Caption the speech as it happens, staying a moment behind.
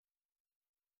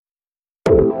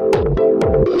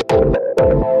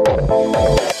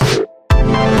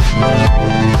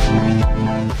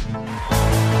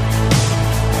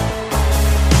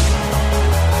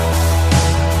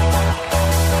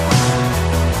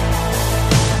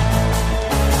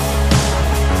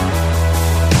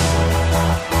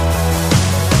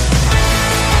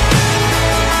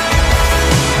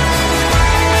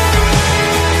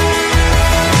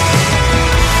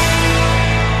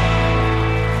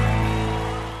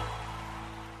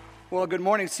Well, good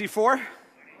morning, C4.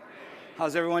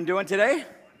 How's everyone doing today?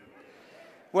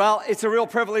 Well, it's a real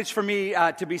privilege for me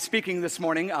to be speaking this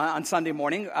morning on Sunday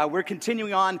morning. We're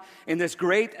continuing on in this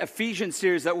great Ephesians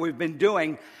series that we've been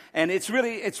doing, and it's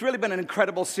really been an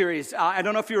incredible series. I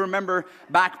don't know if you remember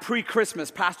back pre-Christmas,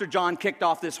 Pastor John kicked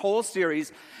off this whole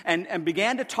series and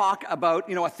began to talk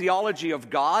about, a theology of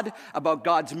God, about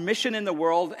God's mission in the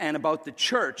world, and about the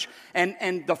church.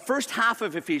 And the first half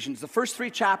of Ephesians, the first 3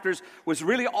 chapters, was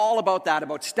really all about that,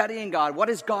 about studying God. What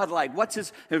is God like? What's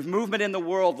his movement in the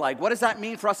world like? What does that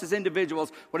mean for us as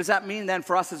individuals? What does that mean then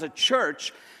for us as a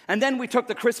church? And then we took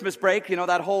the Christmas break,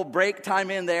 that whole break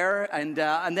time in there, and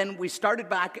then we started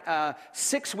back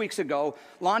 6 weeks ago,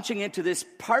 launching into this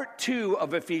part 2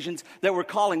 of Ephesians that we're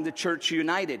calling the Church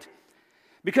United.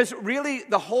 Because really,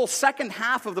 the whole second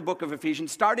half of the book of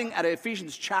Ephesians, starting at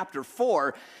Ephesians chapter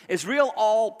 4, is real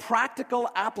all practical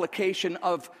application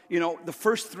of, the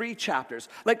first 3 chapters.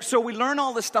 So we learn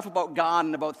all this stuff about God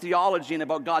and about theology and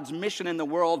about God's mission in the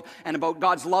world and about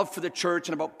God's love for the church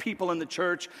and about people in the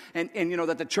church and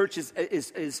that the church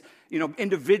is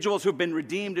individuals who've been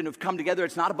redeemed and who've come together.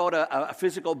 It's not about a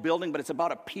physical building, but it's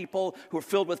about a people who are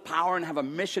filled with power and have a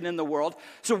mission in the world.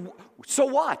 So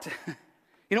what?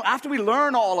 After we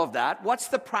learn all of that, what's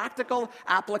the practical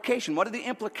application? What are the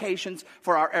implications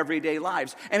for our everyday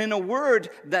lives? And in a word,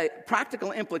 the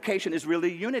practical implication is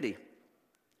really unity.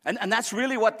 And that's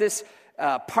really what this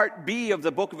part B of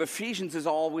the book of Ephesians has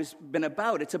always been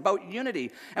about. It's about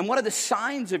unity. And what are the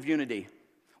signs of unity?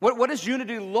 What does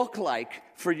unity look like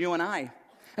for you and I?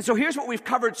 And so here's what we've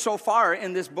covered so far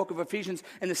in this book of Ephesians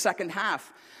in the second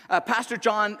half. Pastor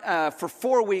John, for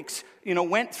 4 weeks,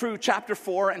 went through chapter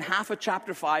 4 and half of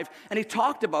chapter 5, and he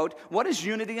talked about what does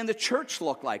unity in the church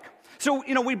look like. So,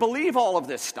 we believe all of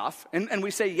this stuff, and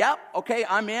we say, yeah, okay,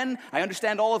 I'm in. I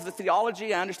understand all of the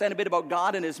theology. I understand a bit about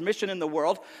God and his mission in the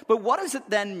world. But what does it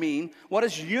then mean? What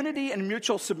does unity and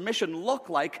mutual submission look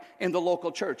like in the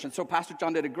local church? And so Pastor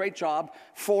John did a great job,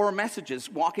 4 messages,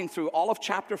 walking through all of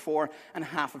chapter 4 and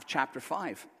half of chapter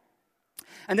 5.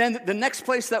 And then the next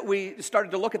place that we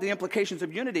started to look at the implications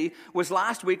of unity was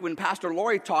last week when Pastor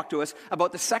Laurie talked to us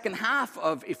about the second half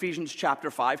of Ephesians chapter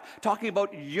 5, talking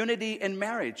about unity in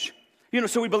marriage.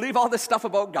 So we believe all this stuff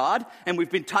about God, and we've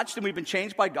been touched and we've been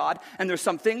changed by God, and there's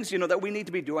some things, that we need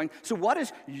to be doing. So what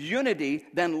does unity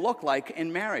then look like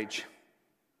in marriage?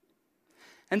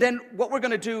 And then what we're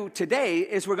going to do today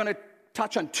is we're going to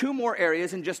touch on 2 more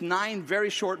areas in just 9 very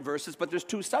short verses, but there's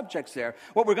 2 subjects there.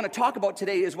 What we're going to talk about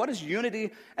today is what does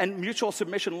unity and mutual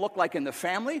submission look like in the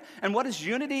family, and what does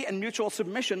unity and mutual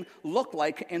submission look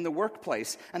like in the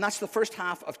workplace? And that's the first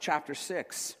half of chapter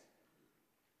 6.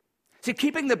 See,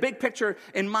 keeping the big picture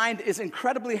in mind is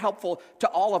incredibly helpful to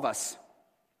all of us.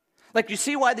 You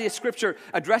see why the scripture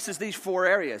addresses these 4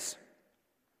 areas.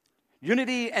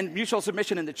 Unity and mutual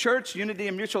submission in the church, unity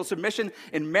and mutual submission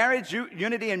in marriage,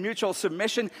 unity and mutual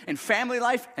submission in family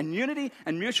life, and unity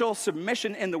and mutual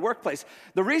submission in the workplace.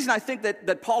 The reason I think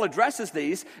that Paul addresses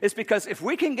these is because if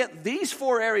we can get these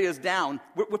 4 areas down,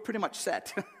 we're pretty much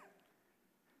set.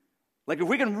 If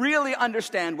we can really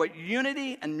understand what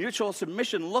unity and mutual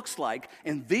submission looks like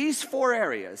in these 4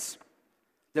 areas,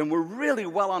 then we're really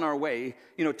well on our way,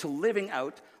 to living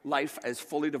out life as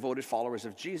fully devoted followers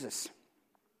of Jesus.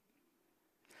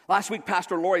 Last week,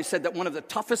 Pastor Laurie said that one of the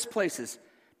toughest places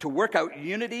to work out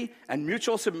unity and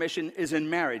mutual submission is in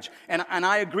marriage. And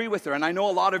I agree with her, and I know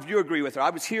a lot of you agree with her.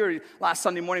 I was here last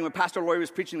Sunday morning when Pastor Laurie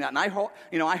was preaching that, and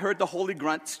I heard the holy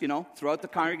grunts, throughout the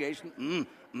congregation.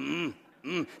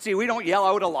 See, we don't yell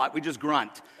out a lot, we just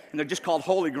grunt. And they're just called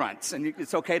holy grunts, and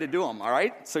it's okay to do them, all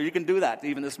right? So you can do that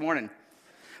even this morning.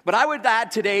 But I would add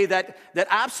today that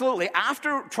absolutely,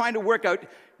 after trying to work out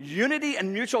unity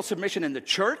and mutual submission in the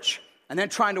church, and then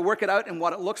trying to work it out in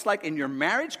what it looks like in your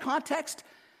marriage context,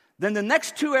 then the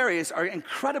next 2 areas are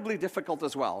incredibly difficult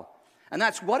as well. And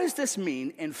that's, what does this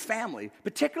mean in family,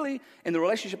 particularly in the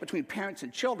relationship between parents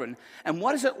and children, and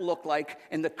what does it look like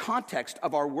in the context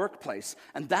of our workplace?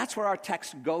 And that's where our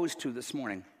text goes to this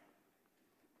morning.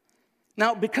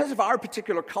 Now, because of our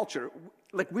particular culture,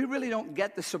 we really don't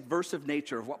get the subversive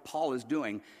nature of what Paul is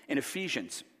doing in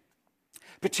Ephesians,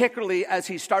 particularly as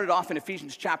he started off in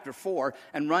Ephesians chapter 4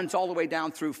 and runs all the way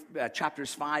down through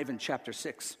chapters 5 and chapter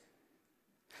 6.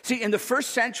 See, in the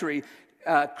first century,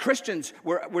 Christians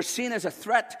were seen as a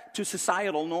threat to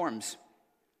societal norms.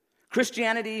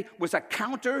 Christianity was a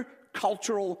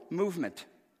counter-cultural movement.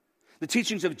 The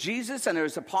teachings of Jesus and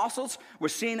his apostles were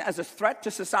seen as a threat to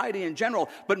society in general,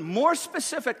 but more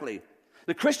specifically,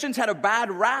 the Christians had a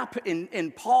bad rap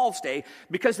in Paul's day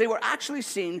because they were actually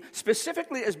seen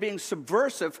specifically as being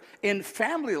subversive in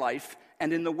family life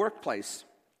and in the workplace.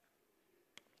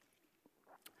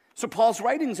 So Paul's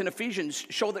writings in Ephesians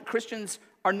show that Christians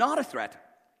are not a threat.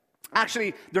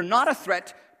 Actually, they're not a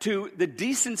threat to the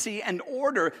decency and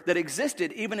order that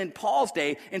existed even in Paul's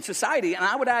day in society, and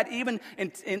I would add even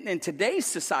in today's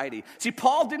society. See,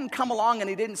 Paul didn't come along and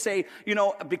he didn't say,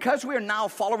 because we are now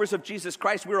followers of Jesus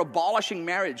Christ, we're abolishing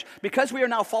marriage. Because we are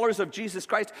now followers of Jesus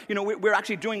Christ, we're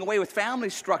actually doing away with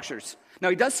family structures. Now,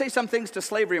 he does say some things to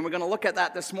slavery, and we're going to look at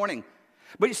that this morning.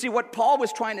 But you see, what Paul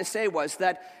was trying to say was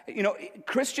that,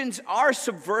 Christians are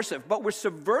subversive, but we're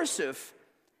subversive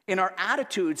in our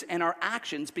attitudes and our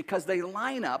actions because they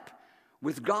line up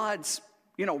with God's,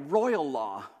 royal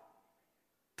law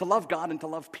to love God and to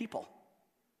love people.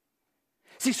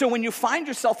 See, so when you find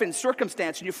yourself in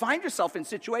circumstance, and you find yourself in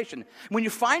situation, when you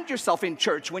find yourself in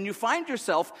church, when you find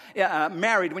yourself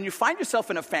married, when you find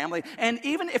yourself in a family, and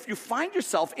even if you find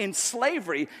yourself in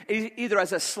slavery, either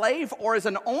as a slave or as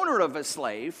an owner of a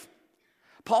slave,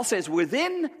 Paul says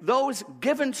within those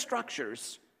given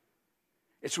structures,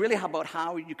 it's really about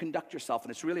how you conduct yourself,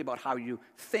 and it's really about how you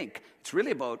think. It's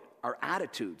really about our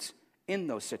attitudes in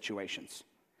those situations.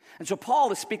 And so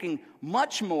Paul is speaking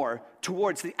much more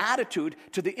towards the attitude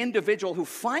to the individual who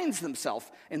finds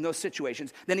themselves in those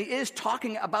situations than he is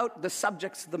talking about the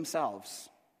subjects themselves.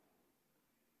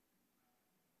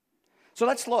 So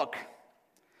let's look.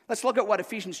 Let's look at what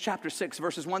Ephesians chapter 6,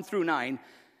 verses 1 through 9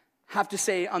 have to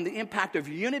say on the impact of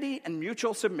unity and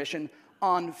mutual submission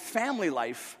on family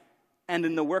life and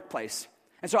in the workplace.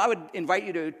 And so I would invite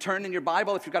you to turn in your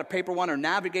Bible if you've got a paper one or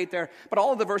navigate there. But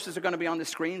all of the verses are going to be on the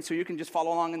screen, so you can just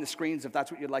follow along in the screens if that's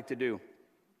what you'd like to do.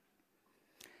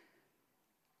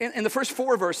 In the first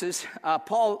 4 verses,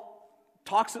 Paul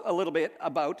talks a little bit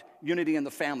about unity in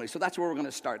the family. So that's where we're going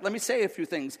to start. Let me say a few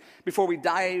things before we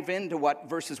dive into what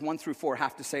verses 1 through 4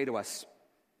 have to say to us.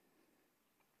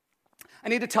 I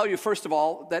need to tell you, first of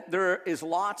all, that there is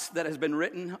lots that has been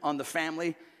written on the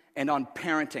family and on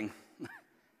parenting.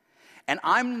 And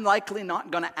I'm likely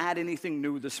not going to add anything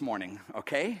new this morning,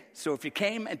 okay? So if you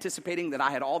came anticipating that I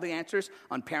had all the answers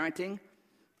on parenting,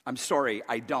 I'm sorry,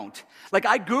 I don't. Like,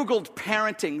 I Googled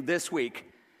parenting this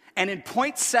week, and in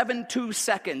 0.72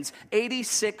 seconds,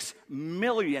 86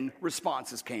 million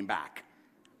responses came back.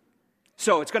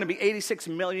 So it's going to be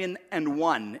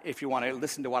 86,000,001 if you want to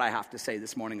listen to what I have to say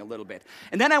this morning a little bit.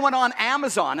 And then I went on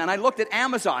Amazon and I looked at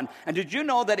Amazon. And did you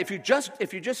know that if you just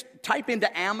type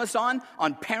into Amazon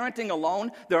on parenting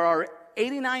alone, there are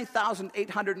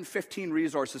 89,815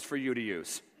 resources for you to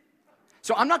use.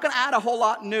 So I'm not going to add a whole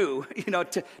lot new,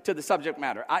 to the subject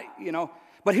matter.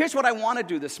 But here's what I want to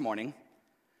do this morning.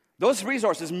 Those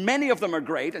resources, many of them are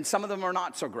great and some of them are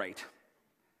not so great.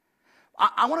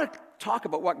 I want to talk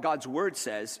about what God's Word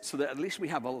says so that at least we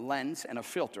have a lens and a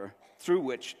filter through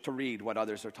which to read what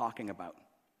others are talking about.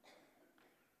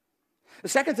 The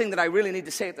second thing that I really need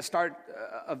to say at the start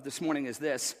of this morning is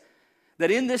this,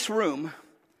 that in this room,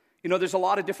 there's a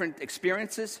lot of different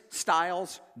experiences,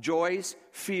 styles, joys,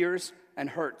 fears, and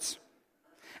hurts.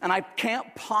 And I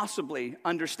can't possibly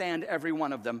understand every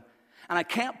one of them, and I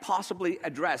can't possibly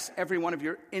address every one of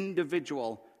your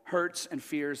individual hurts and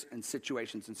fears and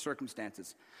situations and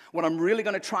circumstances. What I'm really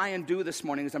going to try and do this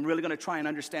morning is I'm really going to try and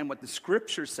understand what the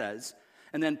Scripture says.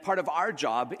 And then part of our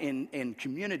job in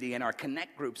community and our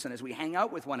connect groups and as we hang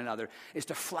out with one another is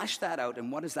to flesh that out.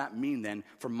 And what does that mean then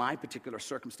for my particular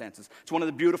circumstances? It's one of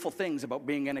the beautiful things about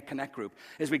being in a connect group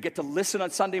is we get to listen on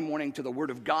Sunday morning to the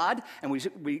Word of God, and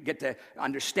we get to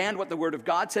understand what the Word of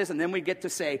God says, and then we get to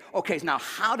say, okay, now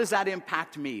how does that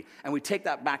impact me? And we take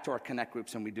that back to our connect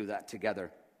groups and we do that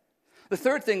together. The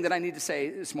third thing that I need to say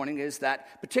this morning is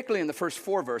that, particularly in the first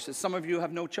 4 verses, some of you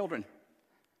have no children.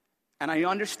 And I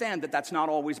understand that that's not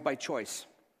always by choice.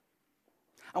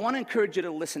 I want to encourage you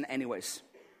to listen anyways.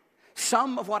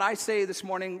 Some of what I say this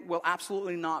morning will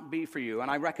absolutely not be for you,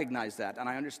 and I recognize that, and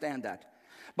I understand that.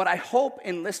 But I hope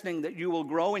in listening that you will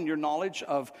grow in your knowledge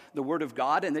of the Word of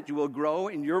God and that you will grow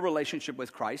in your relationship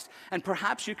with Christ, and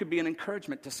perhaps you could be an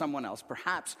encouragement to someone else.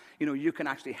 Perhaps, you can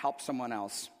actually help someone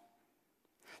else.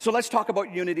 So let's talk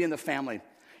about unity in the family.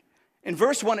 In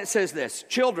verse 1, it says this,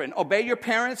 "Children, obey your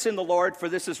parents in the Lord, for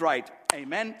this is right."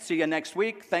 Amen. See you next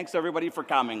week. Thanks, everybody, for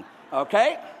coming.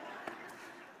 Okay?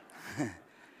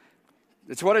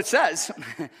 That's what it says.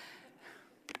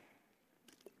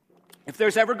 If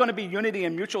there's ever going to be unity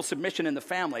and mutual submission in the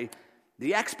family,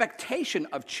 the expectation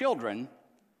of children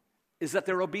is that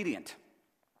they're obedient.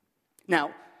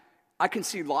 Now, I can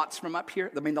see lots from up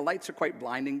here. I mean, the lights are quite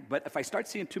blinding, but if I start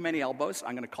seeing too many elbows,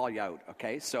 I'm going to call you out,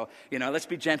 okay? So, let's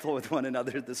be gentle with one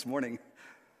another this morning.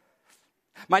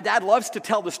 My dad loves to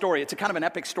tell the story. It's a kind of an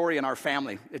epic story in our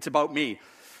family. It's about me.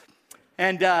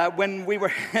 And when we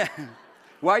were...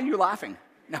 Why are you laughing?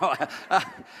 No.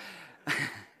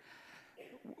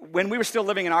 When we were still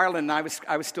living in Ireland, and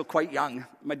I was still quite young,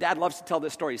 my dad loves to tell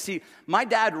this story. See, my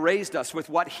dad raised us with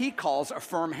what he calls a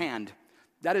firm hand.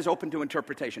 That is open to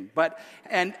interpretation. But,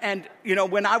 and you know,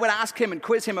 when I would ask him and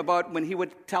quiz him about, when he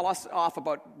would tell us off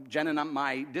about Jen and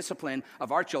my discipline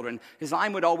of our children, his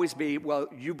line would always be, well,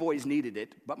 you boys needed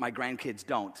it, but my grandkids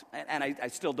don't. And I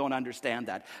still don't understand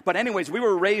that. But anyways, we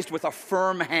were raised with a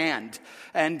firm hand.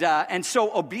 And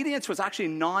so obedience was actually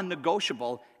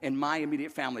non-negotiable in my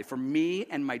immediate family for me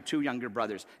and my two younger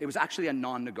brothers. It was actually a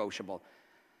non-negotiable.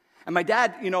 And my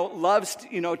dad, loves,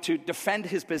 to defend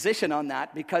his position on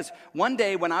that, because one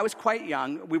day when I was quite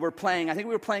young, we were playing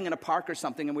in a park or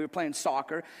something, and we were playing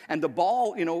soccer, and the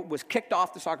ball, was kicked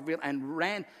off the soccer field and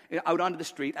ran out onto the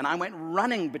street, and I went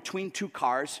running between two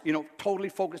cars, totally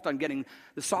focused on getting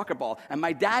the soccer ball. And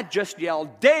my dad just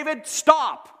yelled, "David,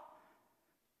 stop!"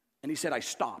 And he said, I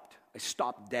stopped. I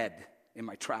stopped dead in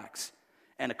my tracks.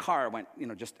 And a car went,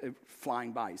 just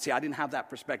flying by. See, I didn't have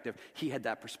that perspective. He had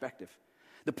that perspective.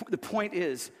 The point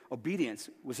is, obedience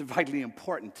was vitally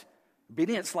important.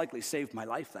 Obedience likely saved my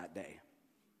life that day.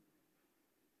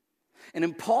 And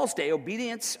in Paul's day,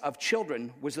 obedience of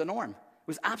children was the norm. It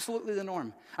was absolutely the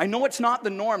norm. I know it's not the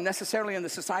norm necessarily in the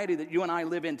society that you and I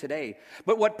live in today.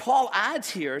 But what Paul adds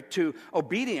here to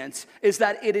obedience is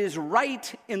that it is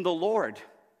right in the Lord.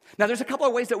 Now, there's a couple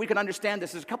of ways that we could understand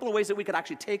this. There's a couple of ways that we could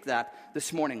actually take that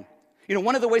this morning.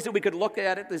 One of the ways that we could look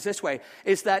at it is this way,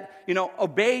 is that,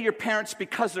 obey your parents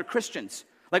because they're Christians.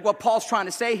 Like what Paul's trying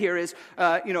to say here is,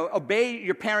 obey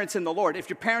your parents in the Lord. If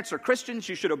your parents are Christians,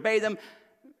 you should obey them.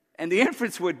 And the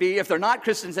inference would be, if they're not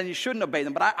Christians, then you shouldn't obey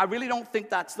them. But I really don't think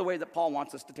that's the way that Paul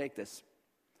wants us to take this.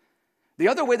 The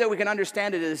other way that we can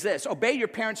understand it is this: obey your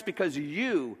parents because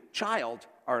you, child,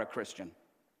 are a Christian.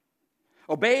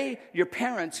 Obey your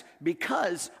parents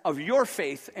because of your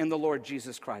faith in the Lord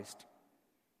Jesus Christ.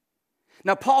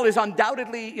 Now, Paul is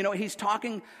undoubtedly, he's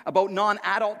talking about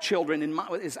non-adult children.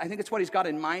 I think it's what he's got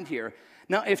in mind here.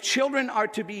 Now, if children are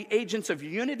to be agents of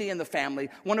unity in the family,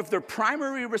 one of their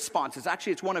primary responses,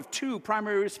 actually it's one of two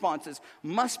primary responses,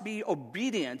 must be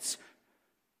obedience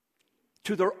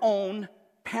to their own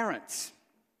parents.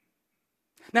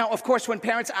 Now, of course, when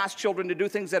parents ask children to do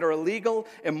things that are illegal,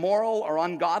 immoral, or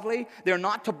ungodly, they're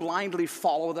not to blindly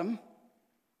follow them.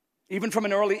 Even from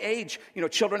an early age,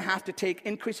 children have to take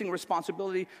increasing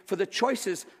responsibility for the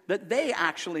choices that they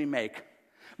actually make.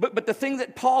 But the thing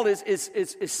that Paul is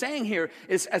saying here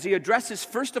is, as he addresses,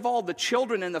 first of all, the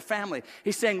children in the family,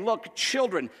 he's saying, look,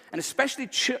 children, and especially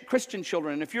Christian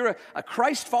children, and if you're a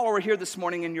Christ follower here this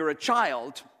morning and you're a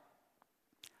child,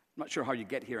 I'm not sure how you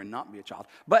get here and not be a child,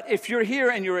 but if you're here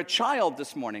and you're a child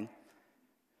this morning,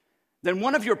 then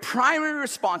one of your primary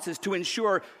responses to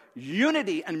ensure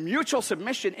unity and mutual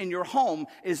submission in your home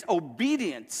is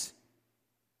obedience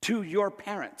to your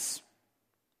parents.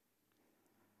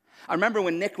 I remember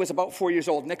when Nick was about 4 years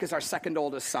old. Nick is our second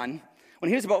oldest son. When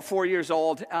he was about 4 years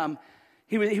old,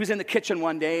 he was in the kitchen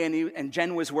one day, and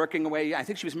Jen was working away. I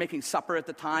think she was making supper at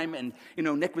the time, and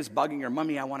Nick was bugging her,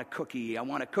 "Mommy, I want a cookie. I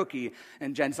want a cookie."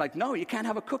 And Jen's like, "No, you can't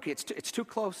have a cookie. It's too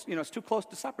close. It's too close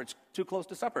to supper. It's too close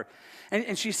to supper."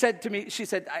 And she said to me,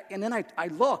 and then I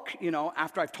look,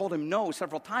 after I've told him no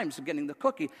several times of getting the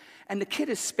cookie, and the kid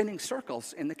is spinning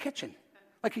circles in the kitchen,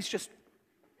 like he's just,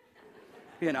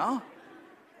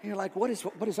 And you're like, what is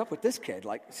up with this kid?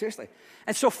 Like, seriously.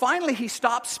 And so finally he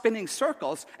stops spinning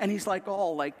circles, and he's like,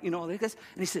 like this.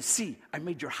 And he says, "See, I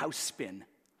made your house spin."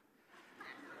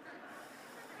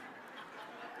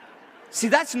 See,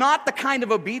 that's not the kind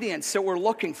of obedience that we're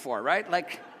looking for, right?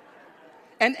 Like,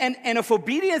 and if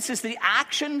obedience is the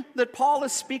action that Paul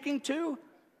is speaking to,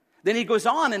 then he goes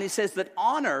on and he says that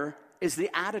honor is the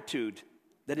attitude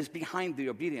that is behind the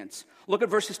obedience. Look at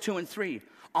verses 2 and 3.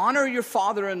 Honor your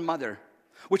father and mother,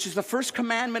 which is the first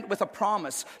commandment with a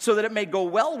promise, so that it may go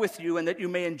well with you and that you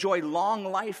may enjoy long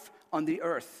life on the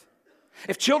earth.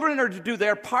 If children are to do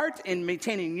their part in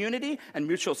maintaining unity and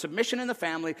mutual submission in the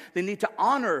family, they need to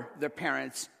honor their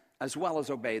parents as well as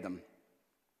obey them.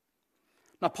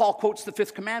 Now, Paul quotes the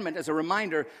fifth commandment as a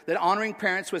reminder that honoring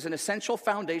parents was an essential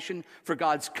foundation for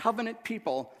God's covenant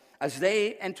people as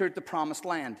they entered the promised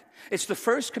land. It's the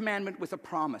first commandment with a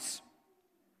promise.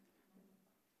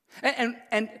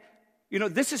 And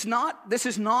this is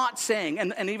not saying,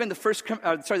 and even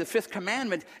the fifth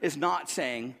commandment is not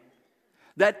saying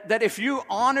that if you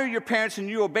honor your parents and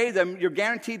you obey them, you're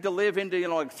guaranteed to live into,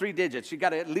 like 3 digits. You got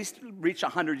to at least reach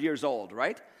 100 years old,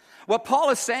 right? What Paul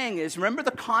is saying is, remember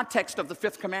the context of the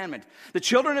fifth commandment. The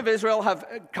children of Israel have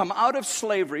come out of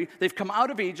slavery, they've come out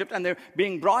of Egypt, and they're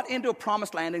being brought into a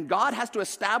promised land, and God has to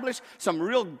establish some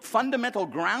real fundamental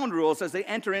ground rules as they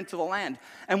enter into the land.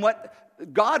 And what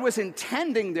God was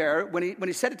intending there when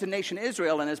he said it to nation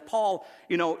Israel, and as Paul,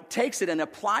 takes it and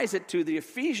applies it to the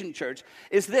Ephesian church,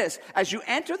 is this: as you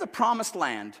enter the promised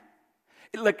land,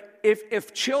 look,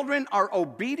 if children are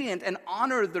obedient and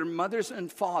honor their mothers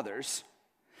and fathers,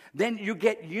 then you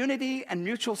get unity and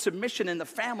mutual submission in the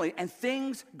family, and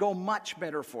things go much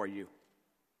better for you.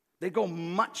 They go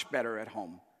much better at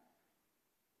home.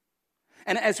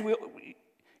 And as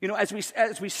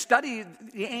we study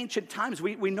the ancient times,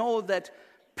 we know that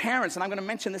parents, and I'm going to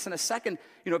mention this in a second,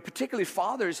 particularly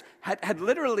fathers, had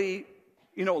literally,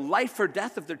 life or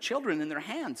death of their children in their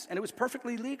hands, and it was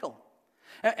perfectly legal.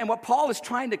 And what Paul is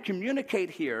trying to communicate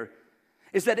here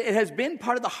is that it has been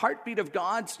part of the heartbeat of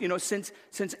God's,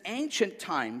 since ancient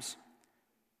times,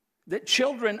 that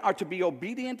children are to be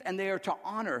obedient and they are to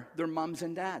honor their moms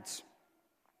and dads.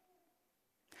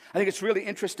 I think it's really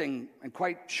interesting and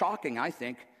quite shocking, I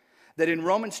think, that in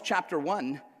Romans chapter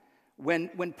 1,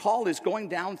 when Paul is going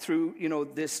down through,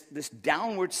 this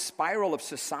downward spiral of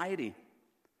society,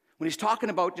 when he's talking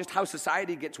about just how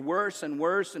society gets worse and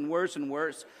worse and worse and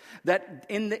worse, that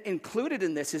included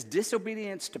in this is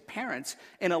disobedience to parents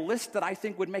in a list that I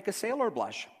think would make a sailor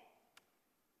blush.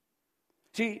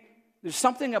 See, there's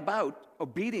something about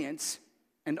obedience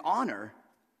and honor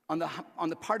on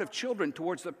the part of children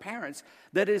towards their parents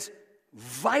that is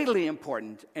vitally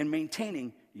important in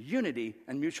maintaining unity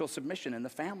and mutual submission in the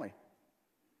family.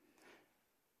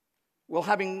 Well,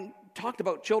 having talked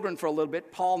about children for a little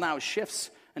bit, Paul now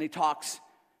shifts and he talks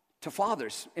to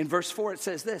fathers. In verse 4 it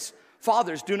says this: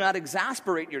 "Fathers, do not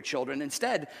exasperate your children.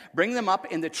 Instead, bring them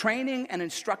up in the training and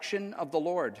instruction of the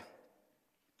Lord."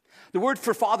 The word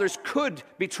for fathers could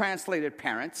be translated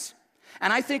parents.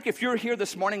 And I think if you're here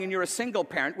this morning and you're a single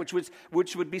parent, which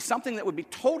would be something that would be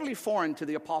totally foreign to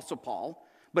the Apostle Paul,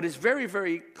 but is very,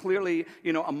 very clearly,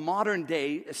 a modern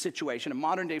day situation, a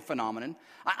modern day phenomenon.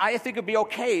 I think it'd be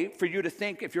okay for you to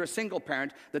think, if you're a single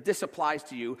parent, that this applies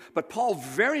to you. But Paul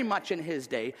very much in his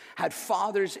day had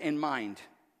fathers in mind.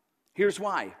 Here's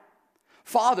why.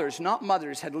 Fathers, not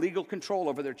mothers, had legal control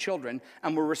over their children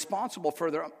and were responsible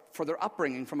for their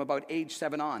upbringing from about age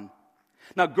 7 on.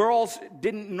 Now, girls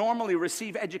didn't normally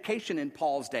receive education in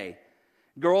Paul's day.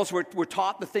 Girls were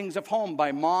taught the things of home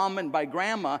by mom and by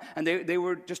grandma, and they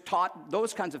were just taught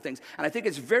those kinds of things. And I think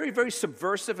it's very, very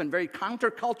subversive and very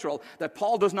countercultural that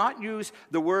Paul does not use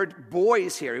the word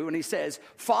boys here when he says,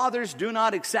 "Fathers, do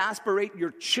not exasperate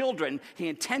your children." He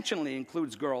intentionally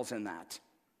includes girls in that.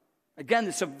 Again,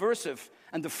 the subversive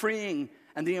and the freeing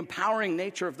and the empowering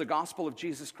nature of the gospel of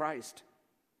Jesus Christ.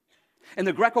 In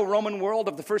the Greco-Roman world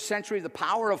of the first century, the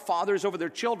power of fathers over their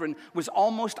children was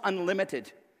almost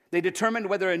unlimited. They determined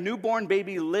whether a newborn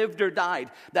baby lived or died.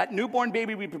 That newborn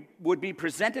baby would be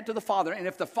presented to the father, and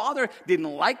if the father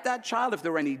didn't like that child, if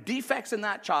there were any defects in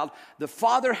that child, the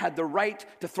father had the right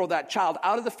to throw that child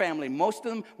out of the family. Most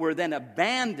of them were then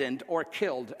abandoned or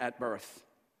killed at birth.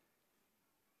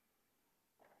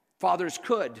 Fathers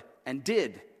could and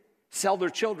did sell their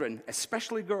children,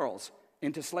 especially girls,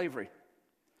 into slavery.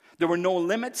 There were no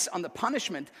limits on the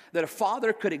punishment that a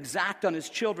father could exact on his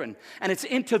children. And it's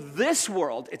into this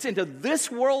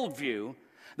worldview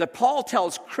that Paul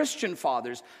tells Christian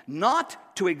fathers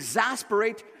not to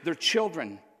exasperate their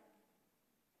children.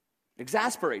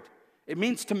 Exasperate. It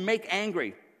means to make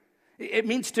angry. It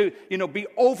means to, be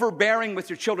overbearing with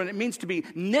your children. It means to be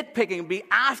nitpicking, be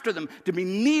after them, to be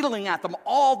needling at them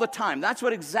all the time. That's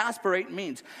what exasperate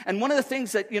means. And one of the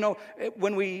things that,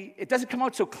 it doesn't come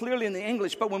out so clearly in the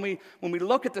English, but when we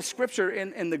look at the scripture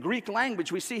in the Greek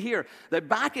language, we see here that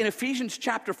back in Ephesians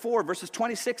chapter 4, verses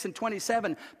 26 and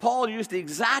 27, Paul used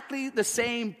exactly the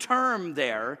same term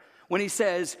there when he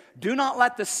says, "Do not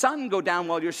let the sun go down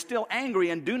while you're still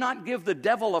angry, and do not give the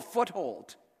devil a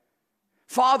foothold."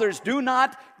 Fathers, do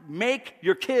not make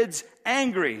your kids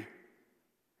angry,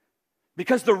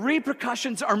 because the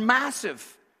repercussions are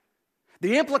massive.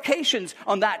 The implications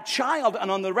on that child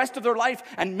and on the rest of their life,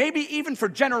 and maybe even for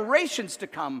generations to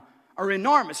come, are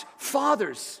enormous.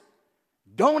 Fathers,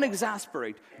 don't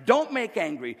exasperate, don't make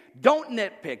angry, don't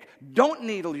nitpick, don't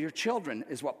needle your children,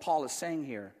 is what Paul is saying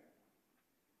here.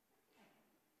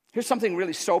 Here's something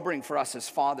really sobering for us as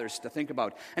fathers to think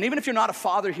about. And even if you're not a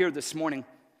father here this morning,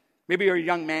 maybe you're a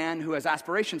young man who has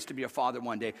aspirations to be a father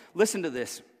one day. Listen to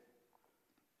this.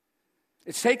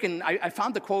 It's taken, I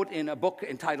found the quote in a book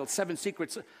entitled 7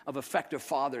 Secrets of Effective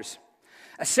Fathers.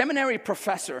 A seminary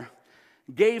professor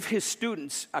gave his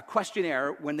students a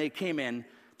questionnaire when they came in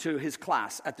to his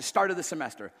class at the start of the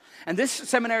semester. And this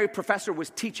seminary professor was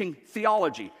teaching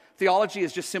theology. Theology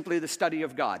is just simply the study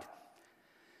of God.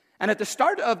 And at the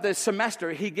start of the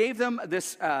semester, he gave them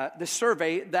this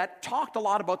survey that talked a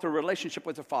lot about their relationship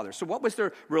with their father. So what was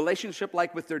their relationship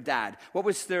like with their dad? What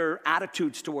was their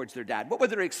attitudes towards their dad? What were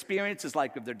their experiences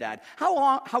like with their dad?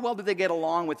 How well did they get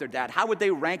along with their dad? How would they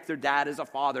rank their dad as a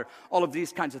father? All of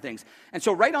these kinds of things. And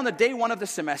so right on the day one of the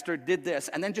semester, did this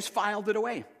and then just filed it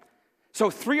away.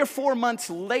 So 3 or 4 months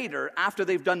later, after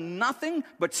they've done nothing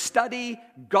but study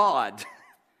God,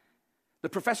 the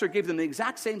professor gave them the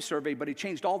exact same survey, but he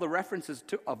changed all the references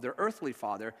of their earthly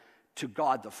father to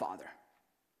God the Father.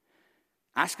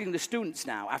 Asking the students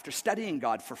now, after studying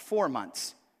God for 4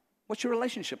 months, what's your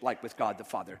relationship like with God the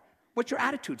Father? What's your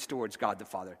attitudes towards God the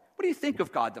Father? What do you think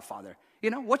of God the Father?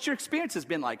 What's your experience has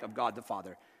been like of God the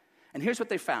Father? And here's what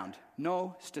they found.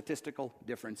 No statistical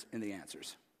difference in the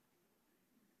answers.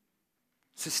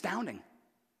 It's astounding.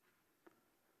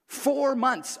 4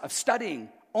 months of studying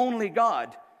only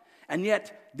God. And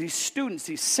yet, these students,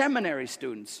 these seminary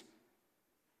students,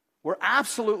 were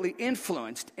absolutely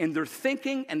influenced in their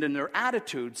thinking and in their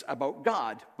attitudes about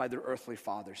God by their earthly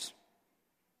fathers.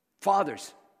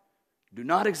 Fathers, do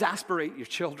not exasperate your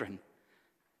children.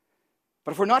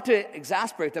 But if we're not to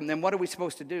exasperate them, then what are we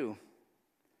supposed to do?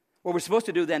 What we're supposed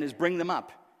to do then is bring them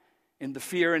up in the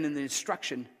fear and in the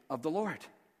instruction of the Lord.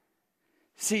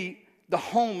 See, the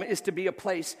home is to be a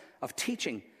place of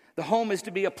teaching. The home is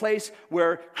to be a place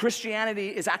where Christianity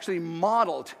is actually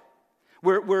modeled,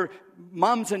 where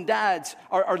moms and dads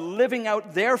are living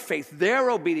out their faith, their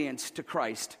obedience to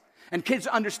Christ. And kids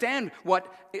understand what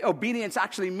obedience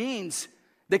actually means.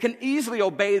 They can easily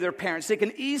obey their parents. They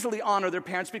can easily honor their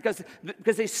parents because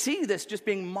they see this just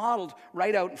being modeled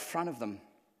right out in front of them.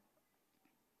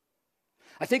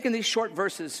 I think in these short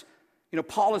verses,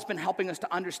 Paul has been helping us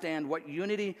to understand what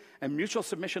unity and mutual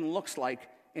submission looks like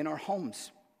in our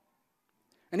homes.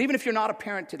 And even if you're not a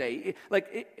parent today,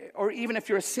 or even if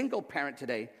you're a single parent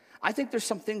today, I think there's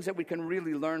some things that we can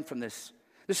really learn from this.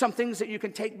 There's some things that you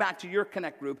can take back to your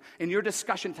Connect group in your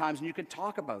discussion times and you can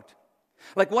talk about.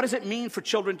 Like, what does it mean for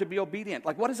children to be obedient?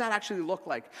 Like, what does that actually look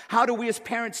like? How do we as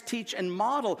parents teach and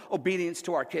model obedience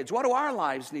to our kids? What do our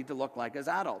lives need to look like as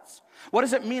adults? What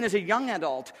does it mean as a young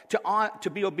adult to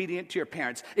be obedient to your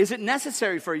parents? Is it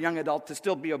necessary for a young adult to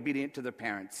still be obedient to their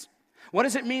parents? What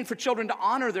does it mean for children to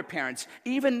honor their parents?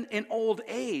 Even in old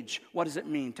age, what does it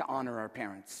mean to honor our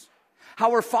parents?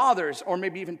 How are fathers, or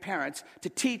maybe even parents, to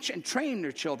teach and train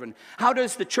their children? How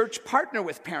does the church partner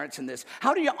with parents in this?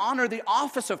 How do you honor the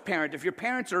office of parent if your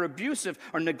parents are abusive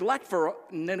or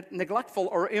neglectful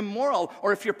or immoral,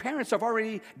 or if your parents have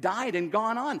already died and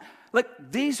gone on?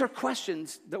 These are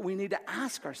questions that we need to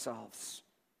ask ourselves.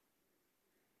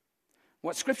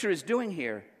 What Scripture is doing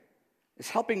here is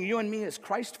helping you and me as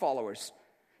Christ followers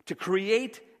to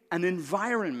create an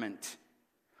environment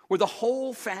where the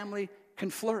whole family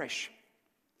can flourish.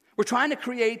 We're trying to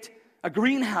create a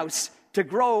greenhouse to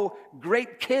grow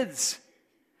great kids.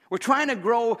 We're trying to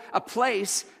grow a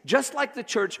place, just like the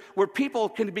church, where people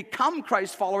can become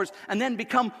Christ followers and then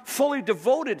become fully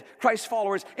devoted Christ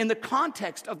followers in the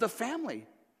context of the family.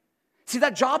 See,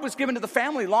 that job was given to the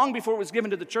family long before it was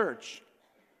given to the church.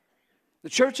 The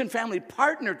church and family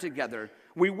partner together.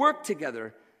 We work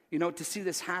together, to see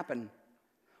this happen.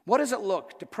 What does it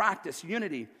look to practice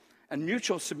unity and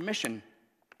mutual submission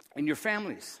in your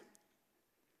families?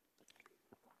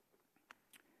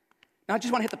 Now, I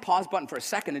just want to hit the pause button for a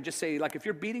second and just say, if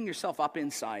you're beating yourself up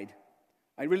inside,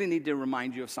 I really need to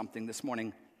remind you of something this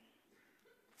morning.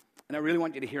 And I really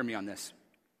want you to hear me on this.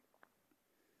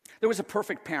 There was a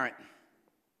perfect parent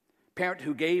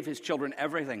who gave his children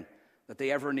everything that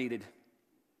they ever needed.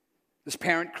 This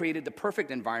parent created the perfect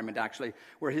environment, actually,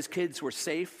 where his kids were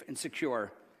safe and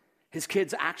secure. His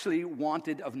kids actually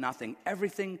wanted of nothing.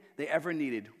 Everything they ever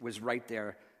needed was right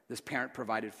there. This parent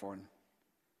provided for them.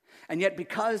 And yet,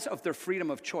 because of their freedom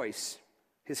of choice,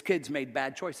 his kids made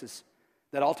bad choices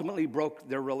that ultimately broke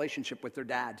their relationship with their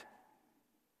dad.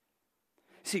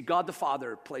 See, God the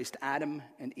Father placed Adam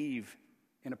and Eve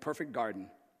in a perfect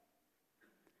garden.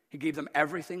 He gave them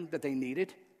everything that they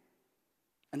needed,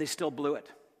 and they still blew it.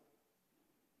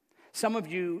 Some of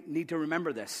you need to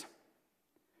remember this.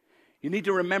 You need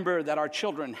to remember that our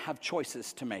children have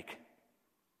choices to make.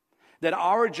 That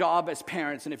our job as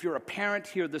parents, and if you're a parent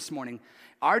here this morning,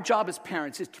 our job as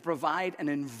parents is to provide an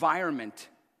environment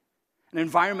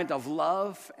of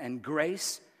love and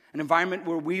grace, an environment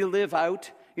where we live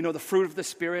out, the fruit of the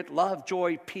Spirit, love,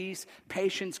 joy, peace,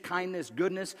 patience, kindness,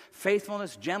 goodness,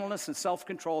 faithfulness, gentleness, and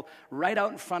self-control right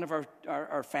out in front of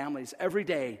our families every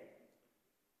day.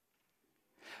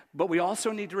 But we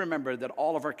also need to remember that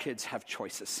all of our kids have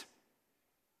choices.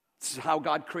 This is how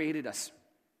God created us.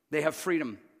 They have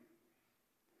freedom.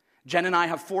 Jen and I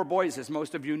have 4 boys, as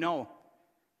most of you know.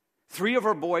 3 of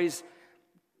our boys,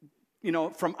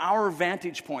 from our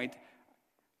vantage point,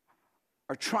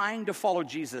 are trying to follow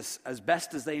Jesus as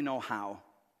best as they know how.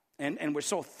 And we're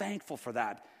so thankful for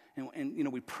that.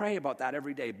 And we pray about that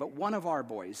every day. But one of our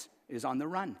boys is on the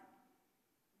run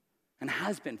and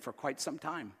has been for quite some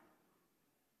time.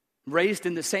 Raised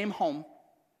in the same home,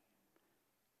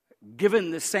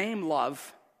 given the same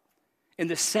love, in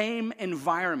the same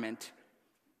environment,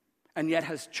 and yet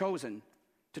has chosen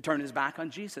to turn his back on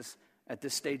Jesus at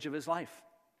this stage of his life.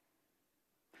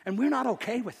 And we're not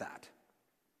okay with that.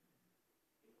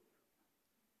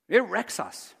 It wrecks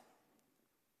us.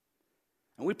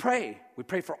 And we pray. We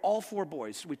pray for all 4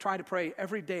 boys. We try to pray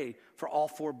every day for all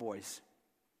 4 boys.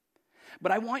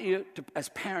 But I want you to, as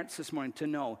parents this morning, to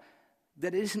know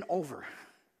that it isn't over.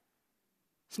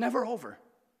 It's never over.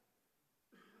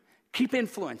 Keep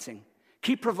influencing.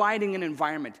 Keep providing an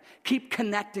environment. Keep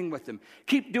connecting with them.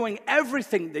 Keep doing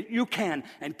everything that you can.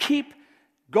 And keep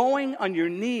going on your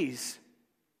knees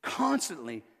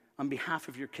constantly on behalf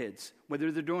of your kids,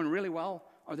 whether they're doing really well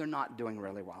or they're not doing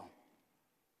really well.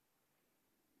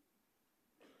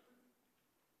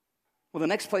 Well, the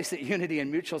next place that unity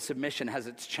and mutual submission has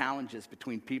its challenges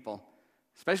between people,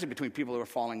 especially between people who are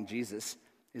following Jesus,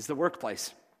 is the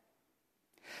workplace.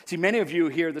 See, many of you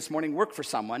here this morning work for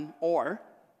someone, or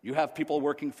you have people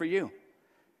working for you.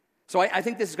 So I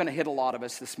think this is going to hit a lot of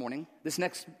us this morning. This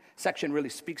next section really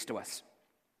speaks to us.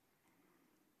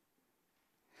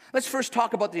 Let's first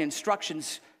talk about the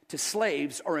instructions to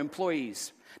slaves or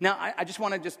employees. Now, I just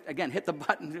want to again, hit the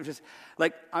button.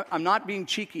 I'm not being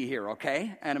cheeky here,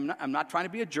 okay? And I'm not trying to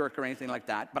be a jerk or anything like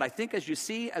that. But I think as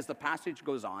the passage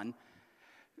goes on,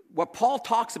 what Paul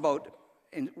talks about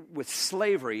with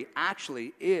slavery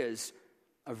actually is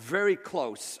a very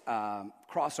close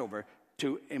crossover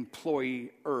to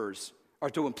employers or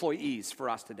to employees for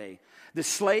us today. The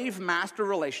slave-master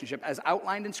relationship, as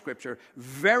outlined in Scripture,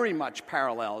 very much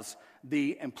parallels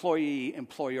the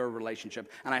employee-employer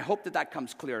relationship. And I hope that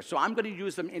comes clear. So I'm going to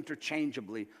use them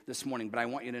interchangeably this morning, but I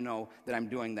want you to know that I'm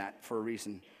doing that for a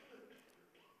reason.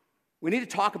 We need to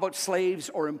talk about slaves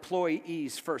or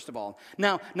employees, first of all.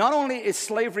 Now, not only is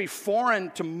slavery foreign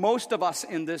to most of us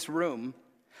in this room,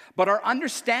 but our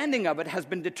understanding of it has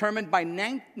been determined by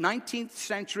 19th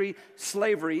century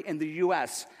slavery in the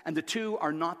U.S., and the two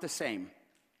are not the same.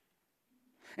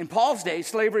 In Paul's day,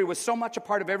 slavery was so much a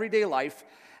part of everyday life,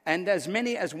 and as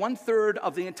many as 1/3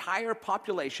 of the entire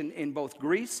population in both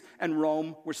Greece and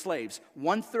Rome were slaves.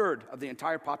 1/3 of the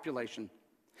entire population.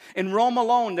 In Rome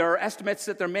alone, there are estimates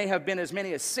that there may have been as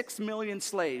many as 6 million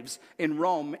slaves in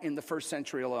Rome in the first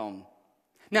century alone.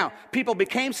 Now, people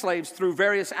became slaves through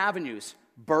various avenues: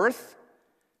 birth,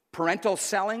 parental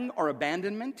selling or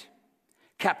abandonment,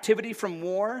 captivity from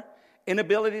war,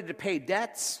 inability to pay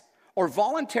debts, or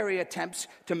voluntary attempts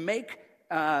to make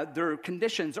their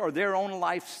conditions or their own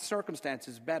life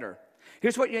circumstances better.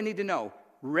 Here's what you need to know.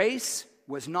 Race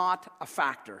was not a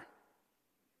factor.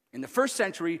 In the first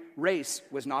century, race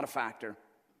was not a factor.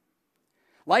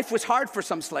 Life was hard for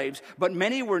some slaves, but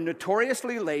many were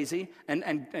notoriously lazy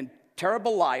and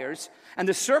terrible liars, and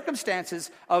the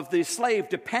circumstances of the slave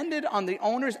depended on the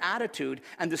owner's attitude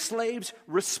and the slave's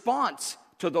response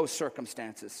to those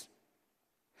circumstances.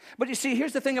 But you see,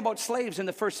 here's the thing about slaves in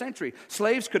the first century.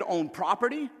 Slaves could own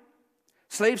property.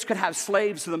 Slaves could have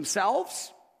slaves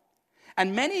themselves.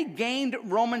 And many gained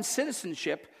Roman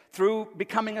citizenship through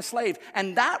becoming a slave.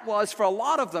 And that was, for a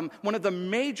lot of them, one of the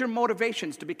major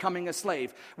motivations to becoming a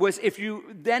slave, was if you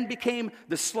then became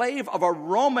the slave of a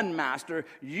Roman master,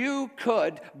 you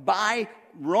could buy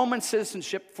Roman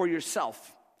citizenship for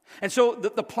yourself. And so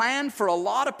the plan for a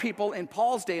lot of people in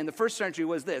Paul's day in the first century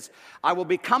was this: I will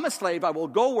become a slave, I will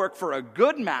go work for a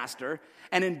good master,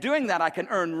 and in doing that I can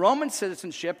earn Roman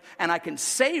citizenship, and I can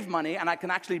save money, and I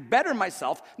can actually better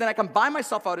myself, then I can buy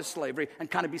myself out of slavery and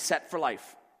kind of be set for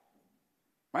life.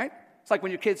 Right? It's like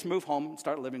when your kids move home and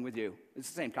start living with you. It's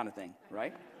the same kind of thing,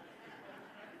 right?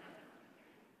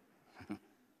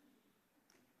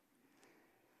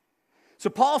 So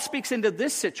Paul speaks into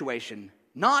this situation,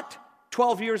 not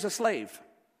 12 years a slave.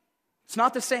 It's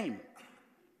not the same.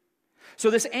 So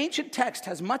this ancient text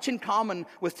has much in common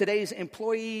with today's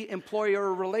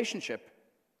employee-employer relationship.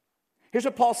 Here's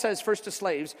what Paul says first to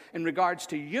slaves in regards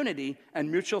to unity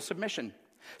and mutual submission.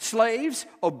 Slaves,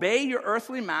 obey your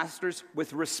earthly masters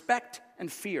with respect and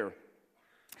fear.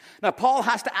 Now, Paul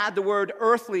has to add the word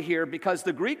earthly here because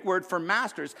the Greek word for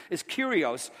masters is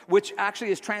kurios, which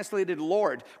actually is translated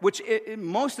Lord, which in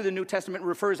most of the New Testament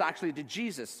refers actually to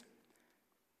Jesus.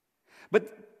 But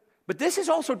this is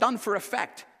also done for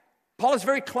effect. Paul is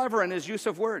very clever in his use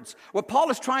of words. What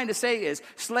Paul is trying to say is,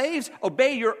 slaves,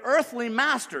 obey your earthly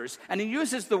masters. And he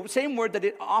uses the same word that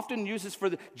it often uses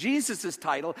for Jesus'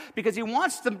 title because he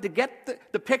wants them to get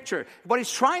the picture. What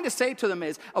he's trying to say to them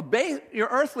is, obey your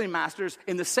earthly masters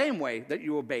in the same way that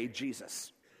you obey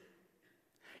Jesus.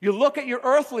 You look at your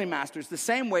earthly masters the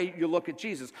same way you look at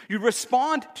Jesus. You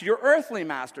respond to your earthly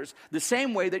masters the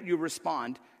same way that you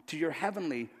respond to your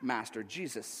heavenly master,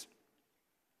 Jesus.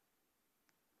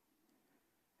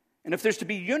 And if there's to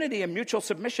be unity and mutual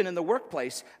submission in the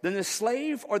workplace, then the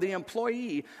slave or the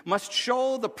employee must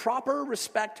show the proper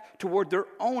respect toward their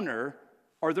owner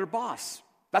or their boss.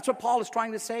 That's what Paul is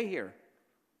trying to say here.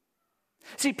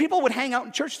 See, people would hang out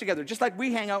in church together, just like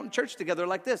we hang out in church together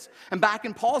like this. And back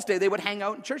in Paul's day, they would hang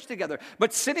out in church together.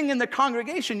 But sitting in the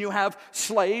congregation, you have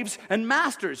slaves and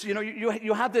masters. You know,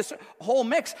 you have this whole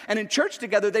mix. And in church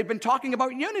together, they've been talking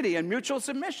about unity and mutual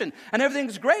submission. And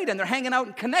everything's great. And they're hanging out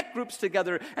in connect groups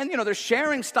together. And, they're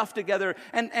sharing stuff together.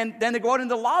 And then they go out in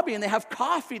the lobby and they have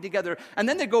coffee together. And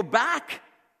then they go back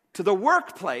to the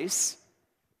workplace.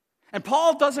 And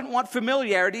Paul doesn't want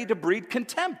familiarity to breed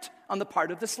contempt on the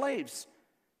part of the slaves.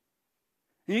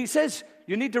 And he says,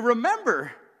 you need to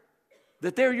remember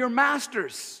that they're your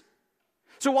masters.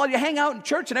 So while you hang out in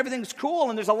church and everything's cool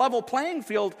and there's a level playing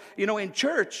field, in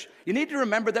church, you need to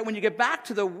remember that when you get back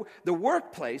to the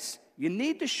workplace, you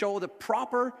need to show the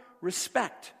proper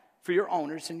respect for your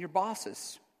owners and your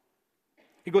bosses.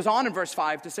 He goes on in verse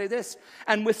 5 to say this,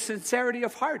 and with sincerity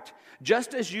of heart,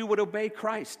 just as you would obey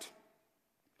Christ.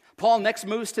 Paul next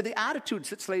moves to the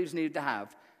attitudes that slaves need to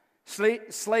have.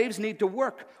 Slaves need to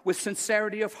work with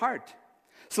sincerity of heart.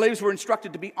 Slaves were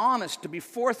instructed to be honest, to be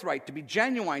forthright, to be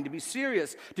genuine, to be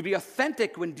serious, to be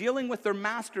authentic when dealing with their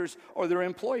masters or their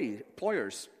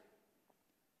employers.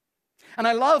 And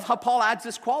I love how Paul adds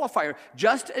this qualifier,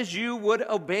 just as you would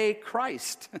obey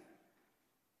Christ.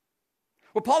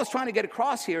 What Paul is trying to get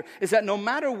across here is that no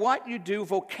matter what you do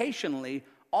vocationally,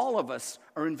 all of us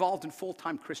are involved in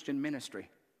full-time Christian ministry.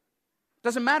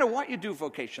 Doesn't matter what you do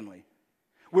vocationally.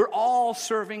 We're all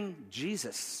serving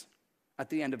Jesus at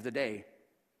the end of the day.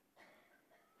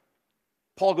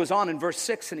 Paul goes on in verse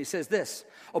 6 and he says this,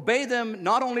 obey them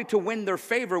not only to win their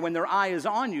favor when their eye is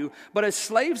on you, but as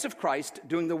slaves of Christ,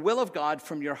 doing the will of God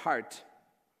from your heart.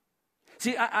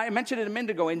 See, I mentioned it a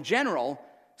minute ago. In general,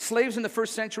 slaves in the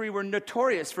first century were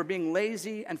notorious for being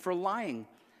lazy and for lying.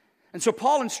 And so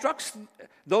Paul instructs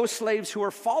those slaves who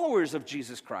are followers of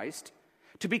Jesus Christ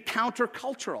to be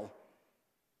countercultural.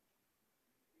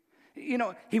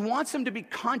 He wants them to be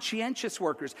conscientious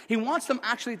workers. He wants them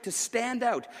actually to stand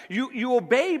out. You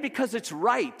obey because it's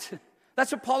right.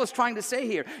 That's what Paul is trying to say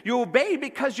here. You obey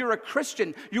because you're a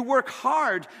Christian. You work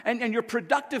hard and you're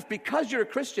productive because you're a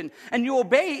Christian. And you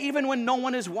obey even when no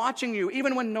one is watching you,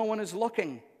 even when no one is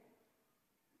looking.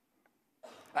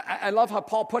 I love how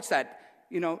Paul puts that,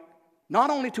 not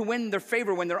only to win their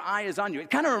favor when their eye is on you.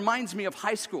 It kind of reminds me of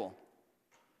high school.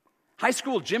 High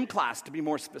school gym class, to be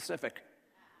more specific.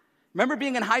 Remember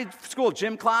being in high school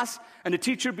gym class and the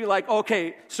teacher would be like,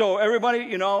 okay, so everybody,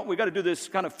 we got to do this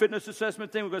kind of fitness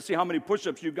assessment thing. We're going to see how many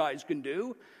push-ups you guys can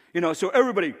do. So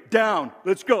everybody down,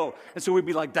 let's go. And so we'd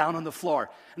be like down on the floor.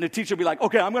 And the teacher would be like,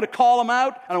 okay, I'm going to call them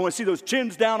out and I want to see those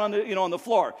chins down on the, on the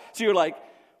floor. So you're like,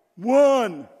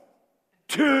 1,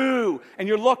 2, and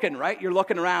you're looking, right? You're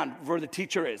looking around where the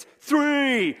teacher is.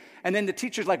 3, and then the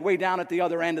teacher's like way down at the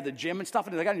other end of the gym and stuff,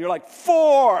 and you're like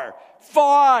 4,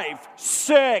 5,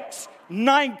 6,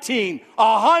 19,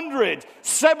 100,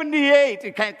 78.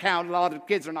 You can't count. A lot of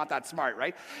kids are not that smart,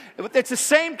 right? It's the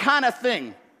same kind of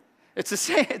thing. It's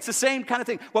the same kind of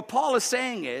thing. What Paul is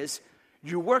saying is,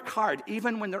 you work hard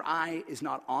even when their eye is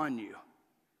not on you.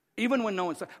 Even when no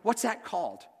one's... What's that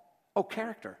called? Oh,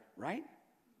 character, right?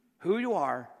 Who you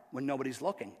are when nobody's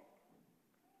looking.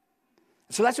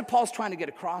 So that's what Paul's trying to get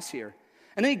across here.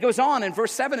 And then he goes on in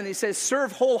verse 7 and he says,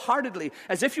 serve wholeheartedly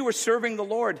as if you were serving the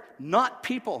Lord, not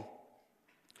people.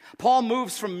 Paul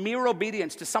moves from mere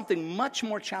obedience to something much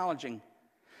more challenging.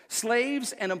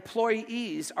 Slaves and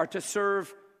employees are to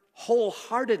serve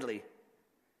wholeheartedly,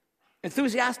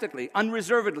 enthusiastically,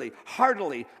 unreservedly,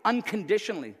 heartily,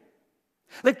 unconditionally.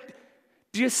 Do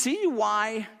you see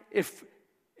why if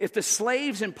the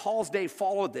slaves in Paul's day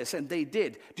followed this, and they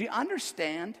did, do you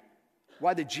understand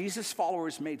why the Jesus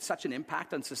followers made such an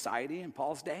impact on society in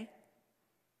Paul's day?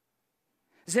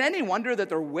 Is it any wonder that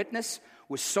their witness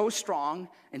was so strong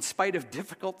in spite of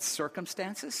difficult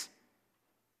circumstances?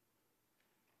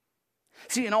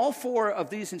 See, in all 4 of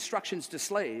these instructions to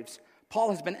slaves,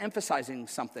 Paul has been emphasizing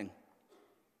something.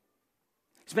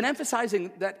 He's been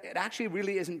emphasizing that it actually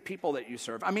really isn't people that you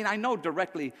serve. I mean, I know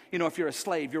directly, if you're a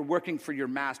slave, you're working for your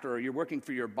master or you're working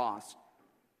for your boss.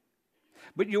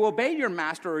 But you obey your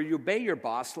master or you obey your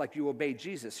boss like you obey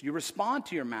Jesus. You respond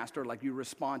to your master like you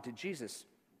respond to Jesus.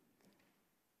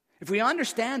 If we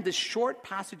understand this short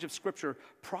passage of Scripture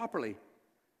properly,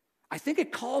 I think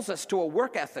it calls us to a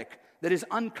work ethic that is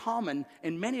uncommon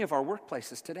in many of our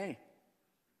workplaces today.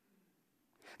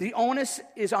 The onus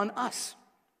is on us,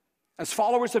 as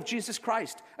followers of Jesus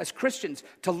Christ, as Christians,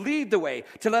 to lead the way,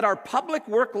 to let our public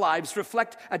work lives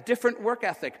reflect a different work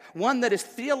ethic, one that is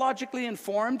theologically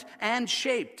informed and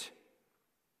shaped.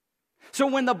 So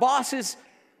when the boss is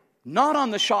not on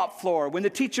the shop floor, when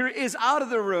the teacher is out of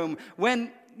the room,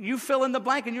 when you fill in the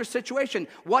blank in your situation,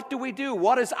 what do we do?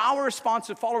 What is our response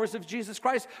as followers of Jesus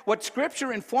Christ? What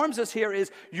Scripture informs us here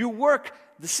is you work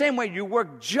the same way. You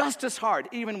work just as hard,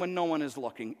 even when no one is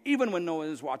looking, even when no one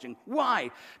is watching.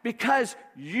 Why? Because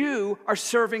you are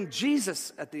serving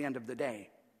Jesus at the end of the day.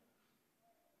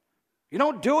 You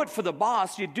don't do it for the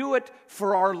boss, you do it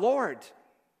for our Lord.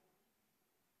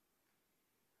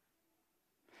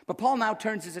 But Paul now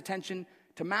turns his attention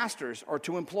to masters or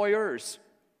to employers.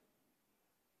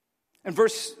 In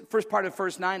first part of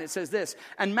verse 9, it says this,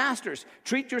 "And masters,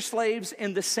 treat your slaves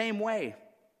in the same way."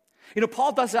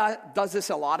 Paul does this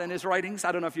a lot in his writings.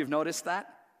 I don't know if you've noticed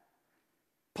that.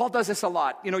 Paul does this a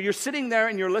lot. You're sitting there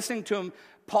and you're listening to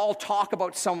Paul talk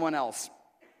about someone else.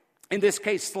 In this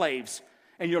case, slaves.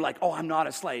 And you're like, oh, I'm not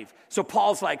a slave. So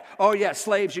Paul's like, oh yeah,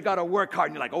 slaves, you got to work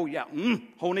hard. And you're like, oh yeah,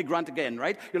 honey grunt again,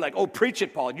 right? You're like, oh, preach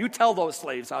it, Paul. You tell those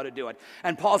slaves how to do it.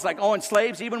 And Paul's like, oh, and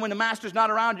slaves, even when the master's not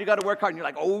around, you got to work hard. And you're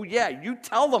like, oh yeah, you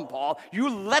tell them, Paul. You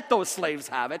let those slaves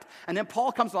have it. And then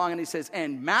Paul comes along and he says,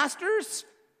 and masters,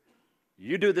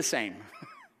 you do the same.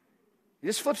 He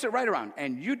just flips it right around,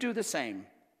 and you do the same.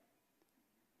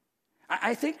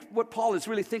 I think what Paul is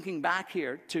really thinking back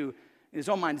here to, in his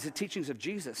own mind, is the teachings of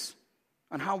Jesus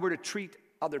on how we're to treat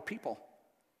other people.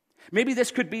 Maybe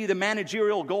this could be the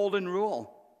managerial golden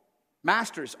rule.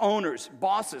 Masters, owners,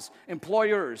 bosses,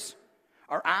 employers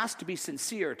are asked to be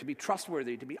sincere, to be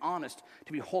trustworthy, to be honest,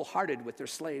 to be wholehearted with their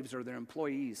slaves or their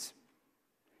employees,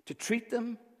 to treat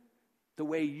them the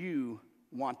way you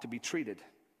want to be treated.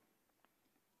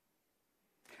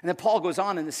 And then Paul goes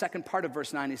on in the second part of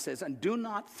verse 9, he says, "And do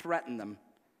not threaten them,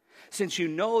 since you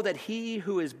know that he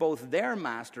who is both their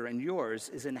master and yours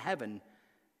is in heaven,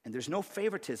 and there's no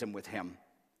favoritism with him."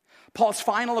 Paul's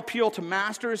final appeal to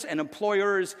masters and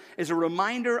employers is a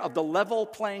reminder of the level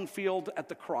playing field at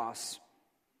the cross.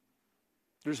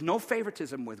 There's no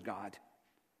favoritism with God.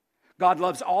 God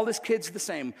loves all his kids the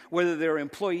same, whether they're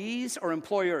employees or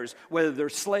employers, whether they're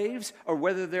slaves or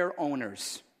whether they're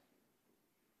owners.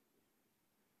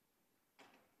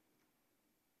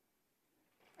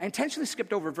 I intentionally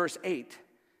skipped over verse 8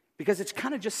 because it's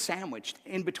kind of just sandwiched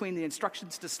in between the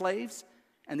instructions to slaves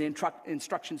and the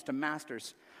instructions to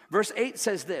masters. Verse 8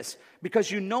 says this, "Because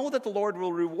you know that the Lord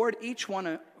will reward each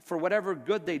one for whatever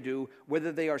good they do,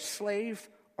 whether they are slave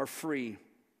or free."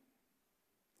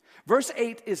 Verse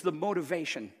 8 is the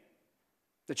motivation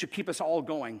that should keep us all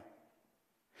going.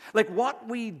 Like what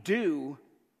we do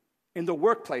in the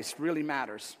workplace really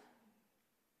matters.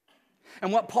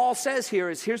 And what Paul says here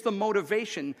is, here's the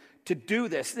motivation to do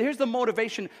this. Here's the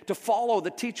motivation to follow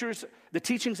the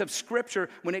teachings of Scripture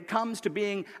when it comes to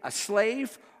being a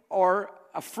slave or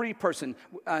a free person,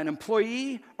 an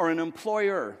employee or an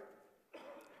employer.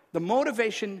 The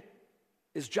motivation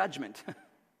is judgment.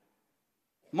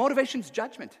 Motivation's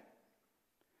judgment.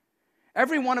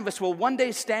 Every one of us will one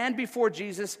day stand before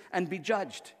Jesus and be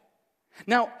judged.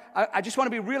 Now, I just want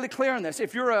to be really clear on this.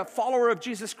 If you're a follower of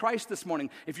Jesus Christ this morning,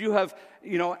 if you have,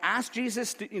 asked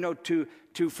Jesus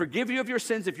to forgive you of your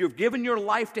sins, if you've given your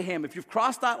life to him, if you've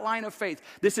crossed that line of faith,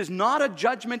 this is not a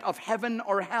judgment of heaven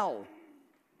or hell,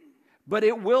 but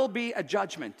it will be a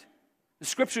judgment. The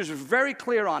Scriptures are very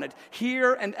clear on it,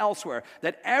 here and elsewhere,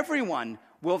 that everyone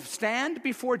will stand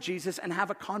before Jesus and have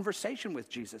a conversation with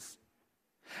Jesus.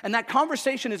 And that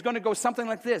conversation is going to go something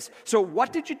like this. So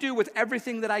what did you do with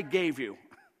everything that I gave you?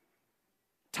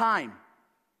 Time,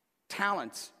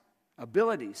 talents,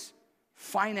 abilities,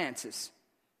 finances.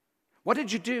 What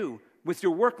did you do with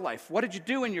your work life? What did you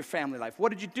do in your family life? What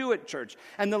did you do at church?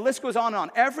 And the list goes on and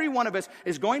on. Every one of us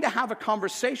is going to have a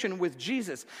conversation with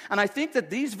Jesus. And I think that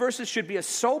these verses should be a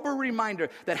sober reminder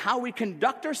that how we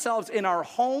conduct ourselves in our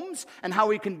homes and how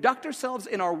we conduct ourselves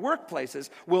in our workplaces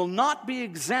will not be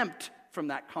exempt from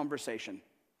that conversation.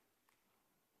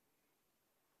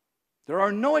 There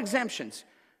are no exemptions.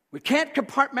 We can't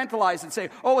compartmentalize and say,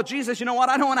 oh, well, Jesus, you know what?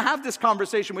 I don't want to have this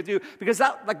conversation with you because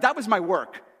that was my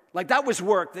work. Like, that was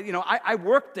work. I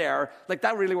worked there. Like,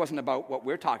 that really wasn't about what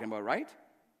we're talking about, right?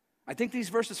 I think these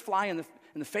verses fly in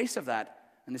the face of that.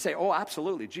 And they say, oh,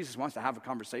 absolutely, Jesus wants to have a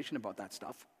conversation about that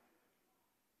stuff.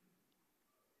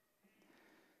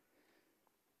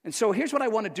 And so here's what I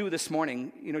want to do this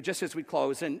morning, just as we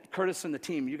close. And Curtis and the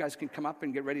team, you guys can come up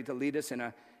and get ready to lead us in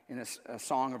a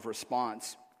song of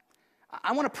response.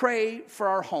 I want to pray for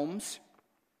our homes,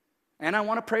 and I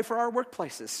want to pray for our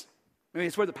workplaces. I mean,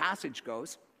 it's where the passage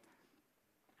goes.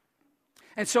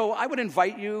 And so I would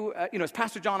invite you, as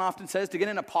Pastor John often says, to get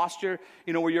in a posture,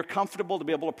 where you're comfortable to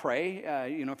be able to pray.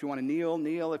 If you want to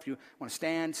kneel. If you want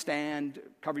to stand,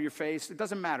 cover your face. It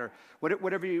doesn't matter.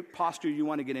 Whatever posture you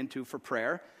want to get into for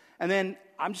prayer. And then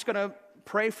I'm just going to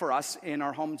pray for us in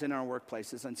our homes and in our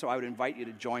workplaces. And so I would invite you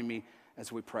to join me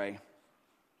as we pray.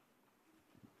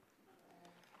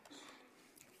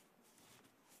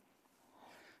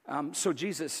 So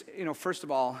Jesus, first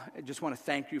of all, I just want to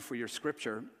thank you for your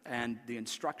scripture and the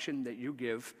instruction that you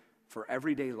give for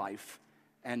everyday life,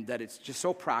 and that it's just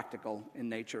so practical in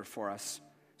nature for us.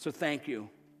 So thank you.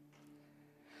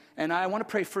 And I want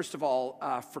to pray, first of all,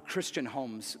 for Christian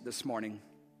homes this morning.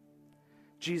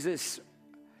 Jesus,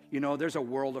 there's a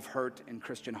world of hurt in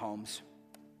Christian homes.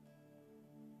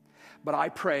 But I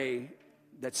pray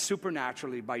that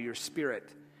supernaturally by your Spirit,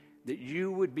 that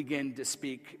you would begin to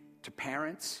speak to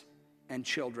parents and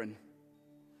children.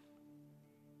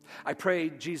 I pray,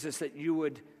 Jesus, that you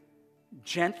would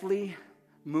gently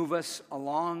move us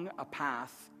along a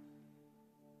path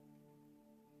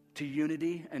to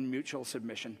unity and mutual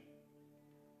submission.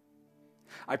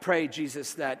 I pray,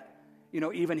 Jesus, that,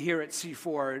 even here at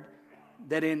C4,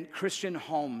 that in Christian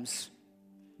homes,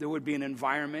 there would be an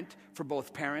environment for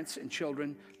both parents and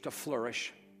children to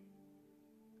flourish.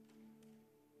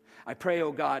 I pray,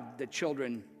 oh God, that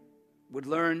children would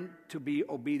learn to be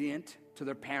obedient to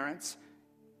their parents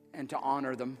and to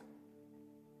honor them.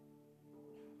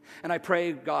 And I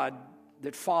pray, God,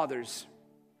 that fathers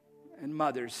and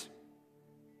mothers,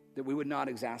 that we would not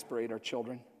exasperate our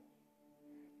children,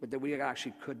 but that we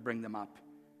actually could bring them up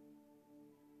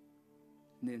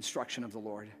in the instruction of the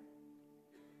Lord.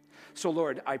 So,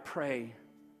 Lord, I pray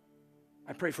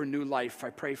for new life. I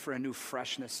pray for a new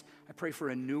freshness. I pray for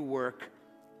a new work,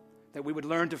 that we would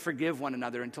learn to forgive one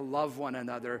another and to love one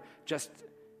another just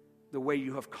the way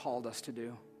you have called us to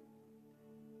do.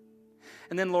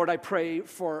 And then, Lord, I pray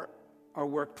for our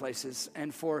workplaces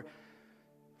and for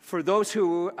those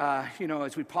who,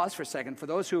 as we pause for a second, for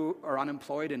those who are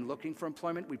unemployed and looking for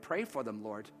employment, we pray for them,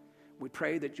 Lord. We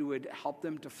pray that you would help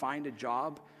them to find a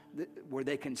job where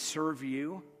they can serve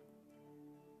you.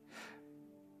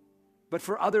 But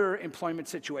for other employment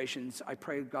situations, I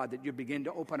pray, God, that you begin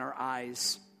to open our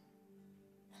eyes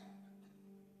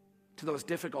to those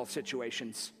difficult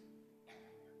situations,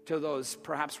 to those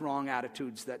perhaps wrong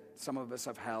attitudes that some of us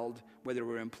have held, whether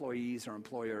we're employees or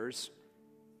employers.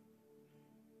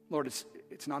 Lord,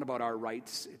 it's not about our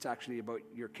rights. It's actually about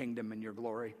your kingdom and your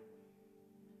glory.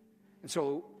 And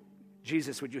so,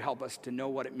 Jesus, would you help us to know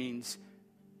what it means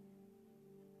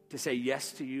to say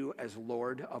yes to you as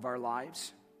Lord of our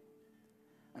lives,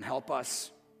 and help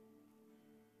us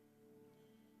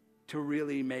to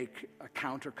really make a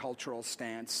countercultural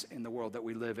stance in the world that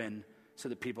we live in so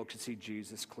that people can see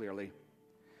Jesus clearly.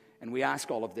 And we ask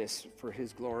all of this for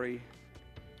his glory,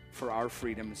 for our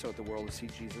freedom, so that the world will see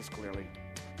Jesus clearly.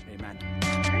 Amen.